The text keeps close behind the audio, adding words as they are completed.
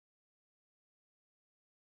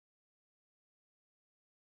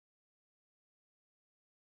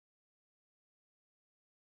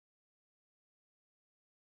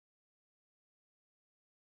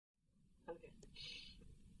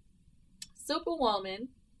Superwoman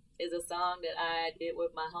is a song that I did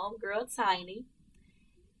with my homegirl Tiny.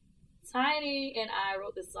 Tiny and I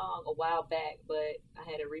wrote this song a while back, but I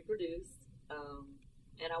had it reproduced.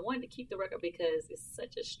 And I wanted to keep the record because it's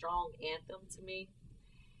such a strong anthem to me.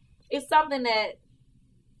 It's something that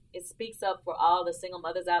it speaks up for all the single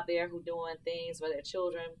mothers out there who doing things for their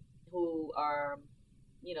children, who are,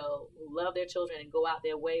 who love their children and go out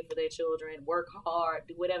their way for their children, work hard,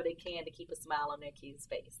 do whatever they can to keep a smile on their kids'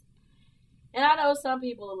 face. And I know some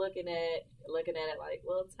people are looking at it like,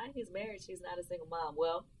 well, Tiny's married, she's not a single mom.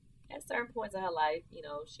 Well, at certain points in her life,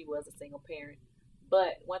 she was a single parent.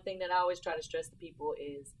 But one thing that I always try to stress to people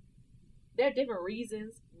is there are different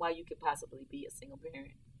reasons why you could possibly be a single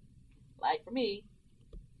parent. Like for me,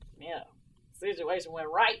 situation went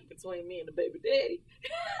right between me and the baby daddy.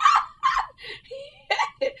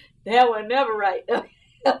 That was never right.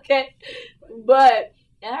 Okay. But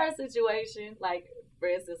in her situation, like for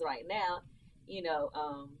instance right now,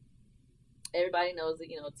 everybody knows that,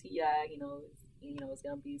 T.I., is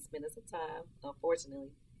going to be spending some time,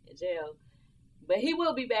 unfortunately, in jail. But he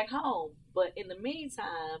will be back home. But in the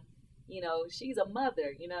meantime, she's a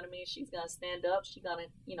mother, you know what I mean? She's going to stand up. She's going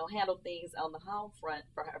to, handle things on the home front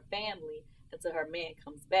for her family until her man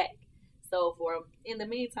comes back. So in the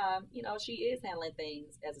meantime, she is handling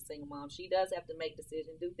things as a single mom. She does have to make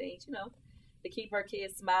decisions, do things, to keep her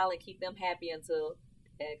kids smiling, keep them happy until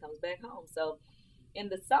dad comes back home. So in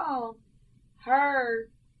the song, her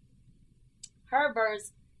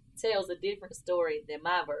verse tells a different story than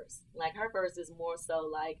my verse. Like her verse is more so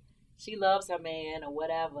like she loves her man or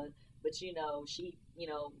whatever, but she,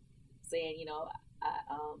 saying,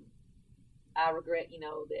 I regret,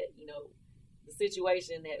 that, the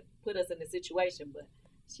situation that put us in the situation, but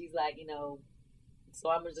she's like, so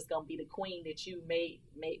I'm just gonna be the queen that you made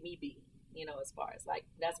me be, as far as like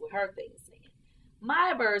that's what her thing is saying.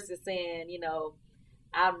 My verse is saying,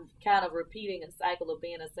 I'm kind of repeating a cycle of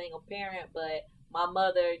being a single parent, but my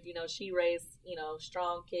mother, she raised,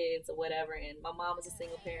 strong kids or whatever, and my mom is a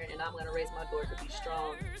single parent, and I'm going to raise my daughter to be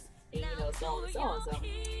strong, and, so on and so on. So,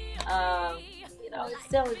 it's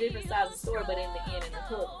telling different sides of the story, but in the end, in the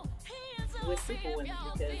hook, with Superwoman,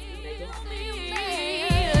 because we make it.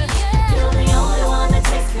 You're the only one that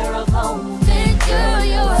takes care of home. Girl,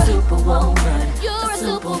 you're a superwoman. You're a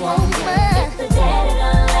superwoman. If the daddy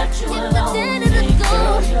done left you alone.